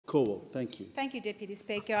Corwell. Thank you. Thank you, Deputy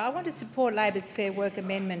Speaker. I want to support Labor's Fair Work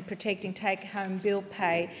Amendment protecting take-home bill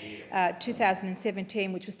pay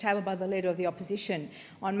 2017, which was tabled by the Leader of the Opposition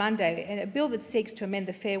on Monday, and a bill that seeks to amend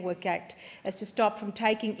the Fair Work Act as to stop from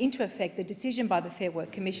taking into effect the decision by the Fair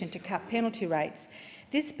Work Commission to cut penalty rates.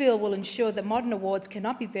 This bill will ensure that modern awards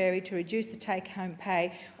cannot be varied to reduce the take-home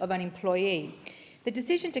pay of an employee. The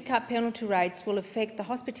decision to cut penalty rates will affect the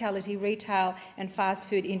hospitality, retail and fast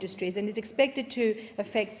food industries and is expected to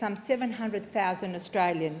affect some 700,000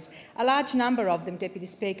 Australians, a large number of them, Deputy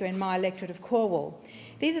Speaker, in my electorate of Cornwall.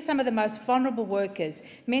 These are some of the most vulnerable workers.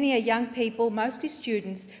 Many are young people, mostly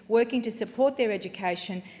students, working to support their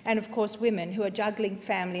education, and of course women who are juggling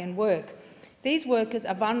family and work. These workers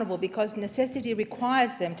are vulnerable because necessity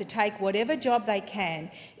requires them to take whatever job they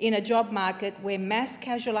can in a job market where mass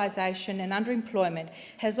casualisation and underemployment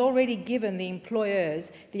has already given the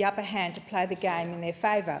employers the upper hand to play the game in their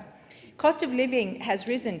favour. Cost of living has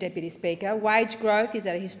risen, Deputy Speaker. Wage growth is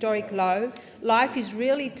at a historic low. Life is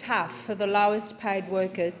really tough for the lowest paid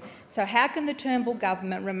workers. So how can the Turnbull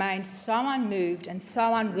Government remain so unmoved and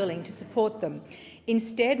so unwilling to support them?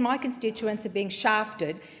 Instead, my constituents are being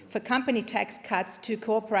shafted for company tax cuts to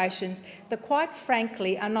corporations that, quite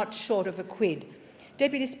frankly, are not short of a quid.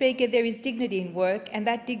 Deputy Speaker, there is dignity in work, and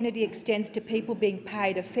that dignity extends to people being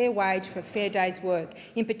paid a fair wage for a fair day's work,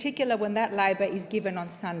 in particular when that labour is given on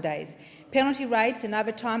Sundays. Penalty rates and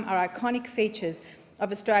overtime are iconic features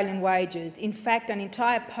of Australian wages. In fact, an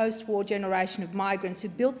entire post-war generation of migrants who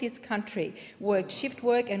built this country worked shift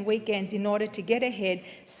work and weekends in order to get ahead,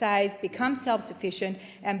 save, become self-sufficient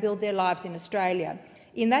and build their lives in Australia.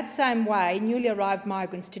 In that same way, newly arrived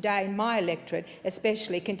migrants today in my electorate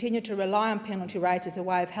especially continue to rely on penalty rates as a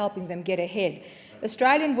way of helping them get ahead.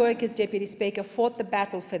 Australian workers, Deputy Speaker, fought the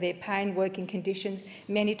battle for their pay and working conditions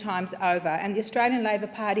many times over, and the Australian Labor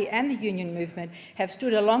Party and the union movement have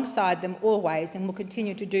stood alongside them always and will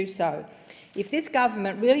continue to do so. If this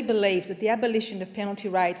government really believes that the abolition of penalty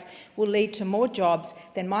rates will lead to more jobs,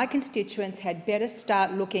 then my constituents had better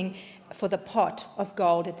start looking for the pot of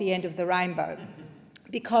gold at the end of the rainbow,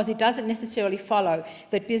 because it doesn't necessarily follow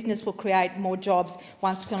that business will create more jobs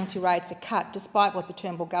once penalty rates are cut, despite what the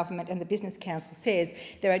Turnbull Government and the Business Council says.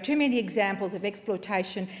 There are too many examples of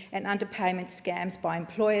exploitation and underpayment scams by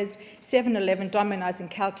employers, 7-Eleven, Domino's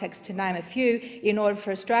and Caltex to name a few, in order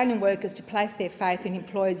for Australian workers to place their faith in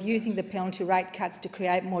employers using the penalty rate cuts to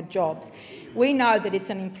create more jobs. We know that it's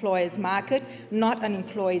an employer's market, not an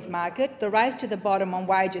employee's market. The race to the bottom on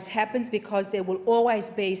wages happens because there will always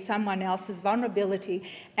be someone else's vulnerability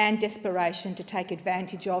and desperation to take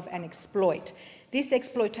advantage of and exploit. This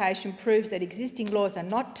exploitation proves that existing laws are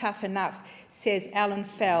not tough enough, says Alan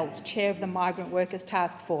Fells, chair of the Migrant Workers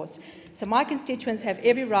Task Force. So my constituents have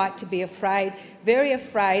every right to be afraid, very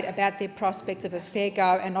afraid about their prospects of a fair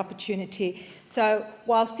go and opportunity. So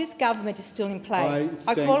whilst this government is still in place,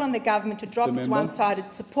 I call on the government to drop its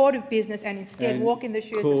one-sided support of business and instead walk in the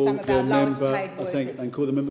shoes of some of our lowest paid workers.